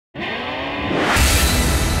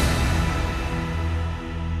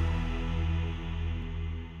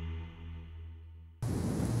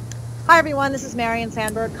Hi everyone, this is Marian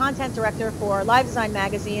Sandberg, Content Director for Live Design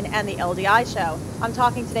Magazine and the LDI Show. I'm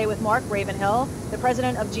talking today with Mark Ravenhill, the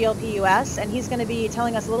President of GLP US, and he's going to be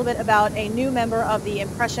telling us a little bit about a new member of the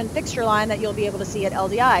impression fixture line that you'll be able to see at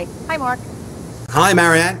LDI. Hi Mark. Hi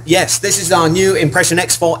Marianne. Yes, this is our new Impression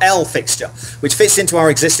X4 L fixture, which fits into our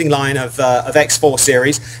existing line of X4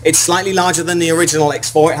 series. It's slightly larger than the original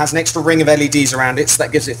X4. It has an extra ring of LEDs around it, so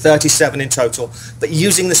that gives it 37 in total. But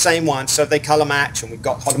using the same one, so they color match, and we've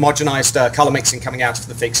got homogenized color mixing coming out of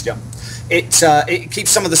the fixture. It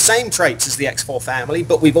keeps some of the same traits as the X4 family,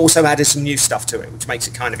 but we've also added some new stuff to it, which makes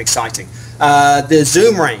it kind of exciting. The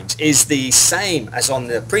zoom range is the same as on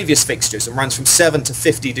the previous fixtures and runs from 7 to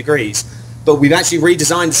 50 degrees. But we've actually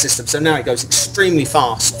redesigned the system, so now it goes extremely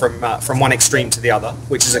fast from one extreme to the other,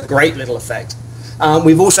 which is a great little effect.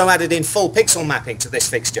 We've also added in full pixel mapping to this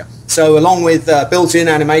fixture. So along with built-in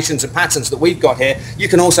animations and patterns that we've got here, you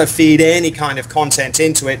can also feed any kind of content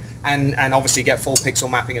into it and obviously get full pixel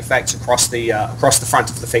mapping effects across the front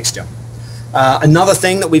of the fixture. Another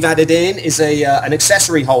thing that we've added in is an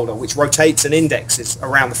accessory holder which rotates and indexes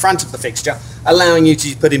around the front of the fixture, allowing you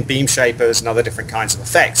to put in beam shapers and other different kinds of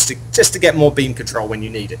effects just to get more beam control when you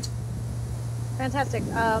need it. Fantastic.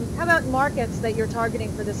 How about markets that you're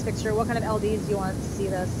targeting for this fixture? What kind of LDs do you want to see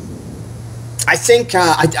this? I think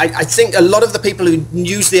a lot of the people who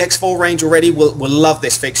use the X4 range already will love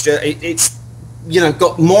this fixture. It's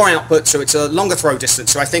got more output, so it's a longer throw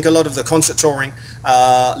distance. So I think a lot of the concert touring,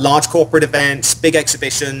 large corporate events, big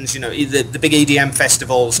exhibitions, the big EDM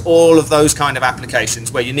festivals, all of those kind of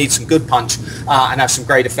applications where you need some good punch and have some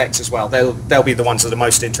great effects as well. They'll be the ones that are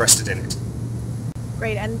most interested in it.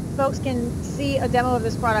 Great, and folks can see a demo of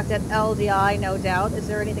this product at LDI, no doubt. Is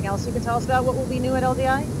there anything else you can tell us about what will be new at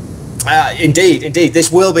LDI? Indeed.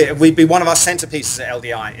 This will be one of our centerpieces at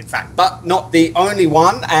LDI, in fact, but not the only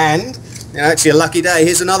one. And it's your lucky day.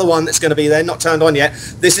 Here's another one that's going to be there, not turned on yet.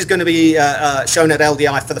 This is going to be shown at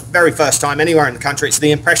LDI for the very first time anywhere in the country. It's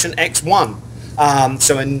the Impression X1,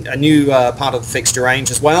 so a new part of the fixture range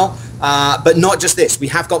as well. But not just this, we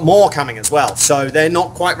have got more coming as well. So they're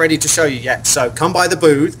not quite ready to show you yet. So come by the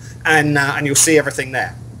booth and you'll see everything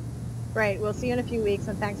there. Great. We'll see you in a few weeks,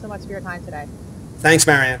 and thanks so much for your time today. Thanks,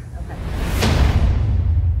 Marianne.